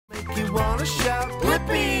to shout,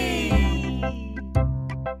 Blippi!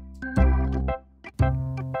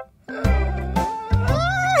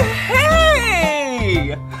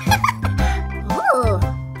 Hey!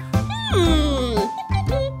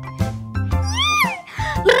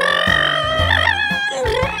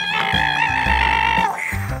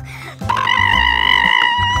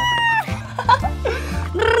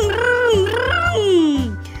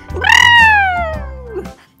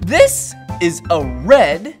 This is a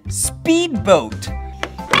red speedboat.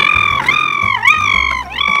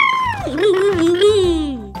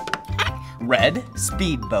 Red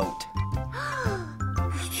speedboat.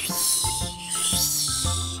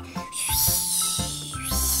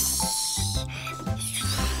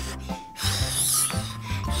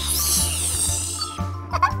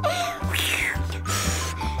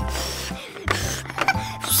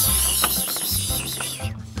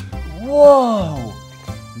 Whoa!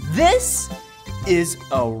 This is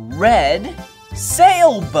a red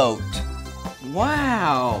sailboat.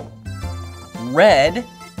 Wow! Red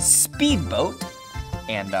speedboat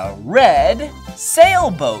and a red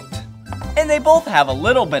sailboat. And they both have a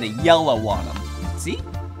little bit of yellow on them. See?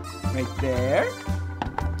 Right there.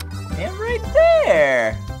 And right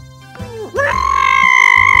there.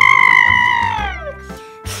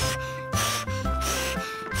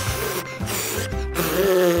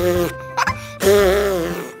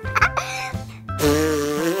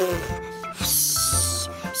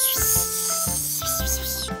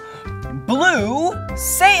 Blue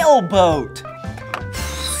sailboat.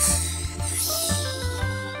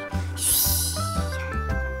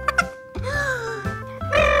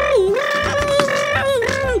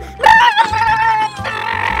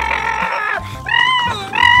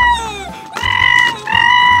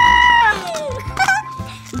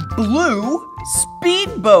 Blue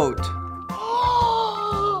speedboat.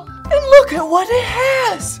 And look at what it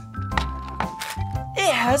has.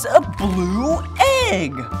 It has a blue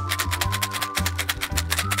egg.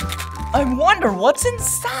 I wonder what's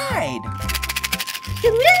inside.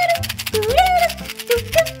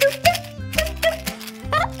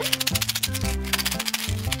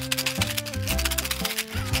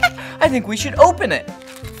 I think we should open it.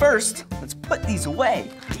 First, let's put these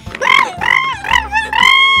away.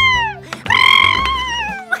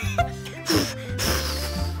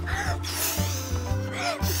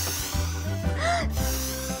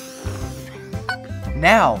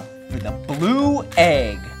 Now, for the blue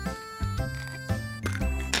egg.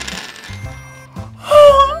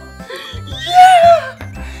 Yeah!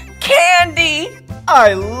 Candy!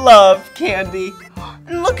 I love candy.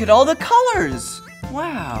 And look at all the colors.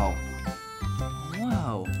 Wow.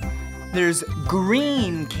 Wow. There's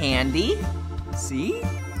green candy. See?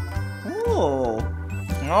 Oh.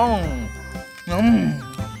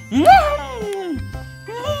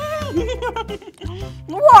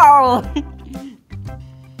 Wow.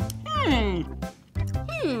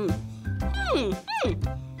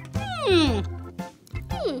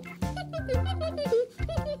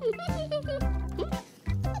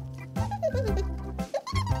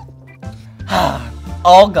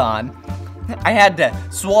 All gone. I had to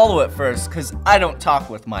swallow it first because I don't talk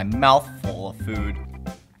with my mouth full of food.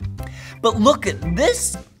 But look at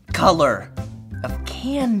this color of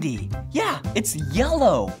candy. Yeah, it's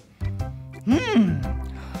yellow.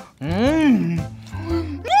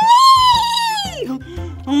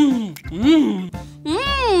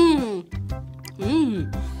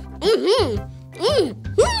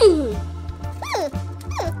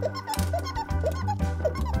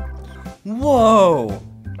 Whoa!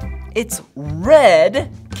 It's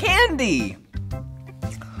red candy.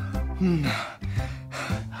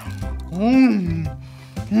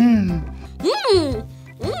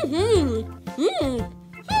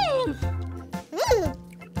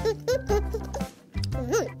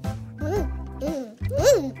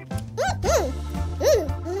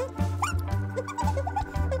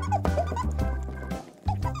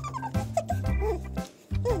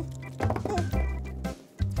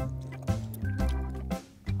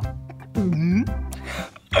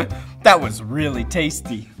 That was really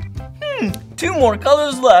tasty. Two more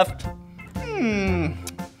colors left.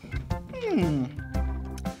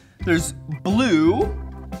 There's blue.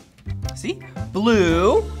 See?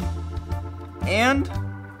 Blue and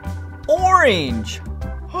orange.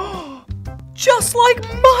 Just like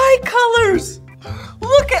my colors.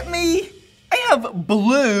 Look at me. I have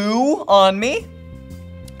blue on me.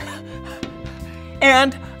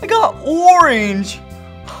 And I got orange.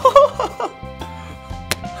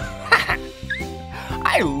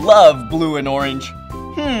 I love blue and orange.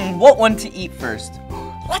 What one to eat first?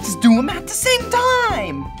 Let's do them at the same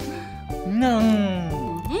time.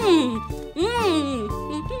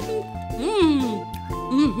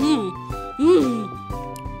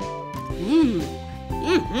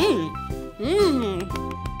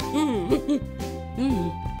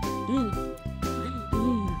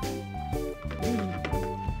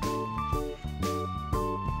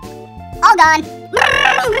 all gone.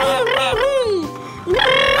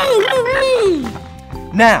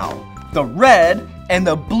 Now, the red and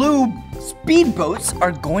the blue speedboats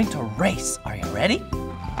are going to race. Are you ready?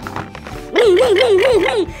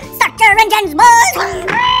 Start your engines, boys!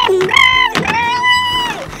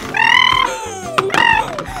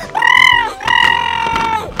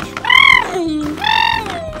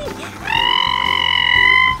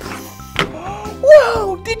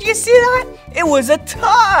 Whoa, did you see that? It was a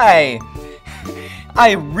tie!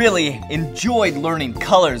 I really enjoyed learning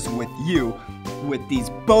colors with you, with these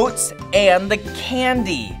boats and the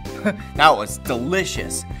candy. That was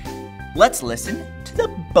delicious. Let's listen to the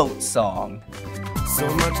boat song. So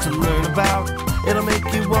much to learn about, it'll make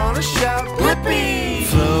you want to shout. Blippi!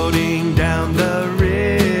 Floating down the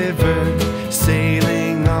river,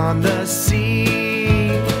 sailing on the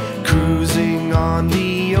sea, cruising on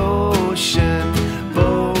the ocean,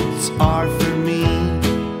 boats are for me.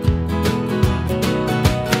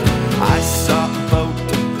 I saw a boat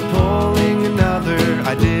pulling another,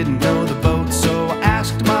 I didn't know the boat, so I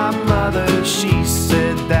asked my mother. She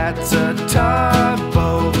said, that's a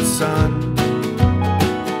tugboat, son.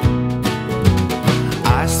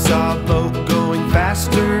 I saw a boat going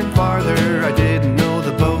faster and farther, I didn't know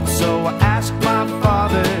the boat, so I asked my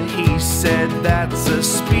father. He said, that's a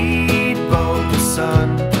speedboat,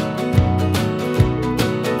 son.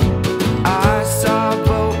 I saw a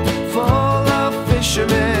boat full of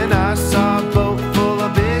fishermen, I saw a boat full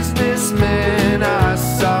of businessmen, I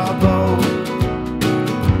saw a boat,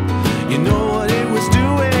 you know what it was doing?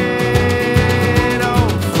 Oh,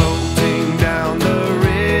 floating down the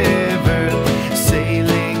river,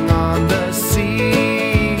 sailing on the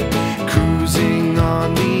sea, cruising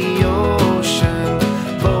on the ocean,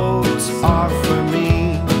 boats are for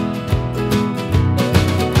me.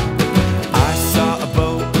 I saw a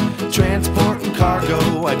boat transporting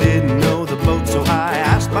cargo, I didn't know the boat, so I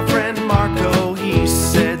asked my friend Marco. He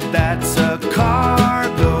said, that's a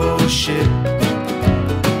cargo ship.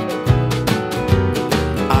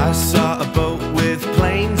 I saw a boat with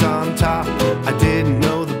planes on top, I didn't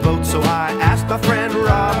know the boat, so I asked my friend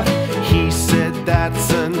Rob. He said,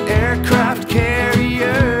 that's an aircraft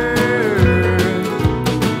carrier.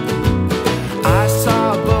 I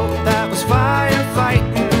saw a boat that was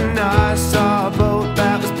firefighting, I saw a boat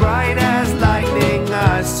that was bright as lightning,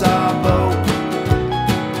 I saw a boat,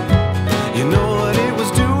 you know what it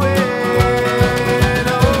was doing?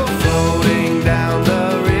 Oh, floating down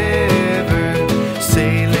the river,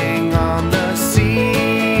 sailing on the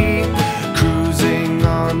sea, cruising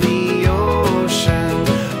on the ocean,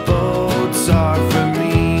 boats are for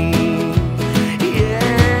me. Yeah.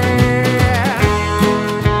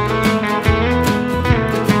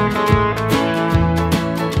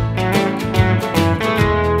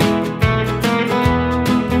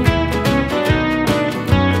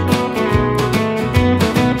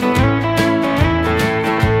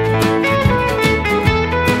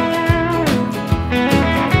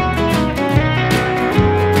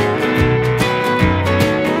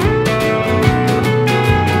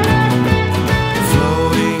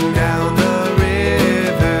 Floating down the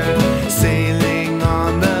river, sailing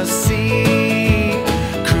on the sea,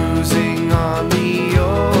 cruising on the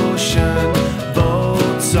ocean,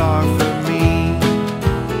 boats are for me.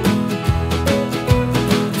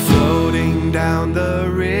 Floating down the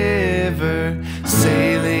river,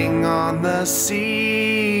 sailing on the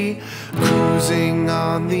sea, cruising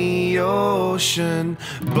on the ocean,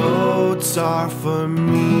 boats are for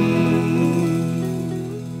me.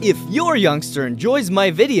 If your youngster enjoys my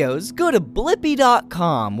videos, go to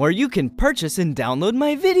blippi.com where you can purchase and download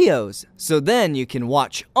my videos. So then you can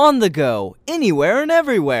watch on the go, anywhere and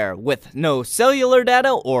everywhere, with no cellular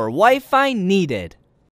data or Wi-Fi needed.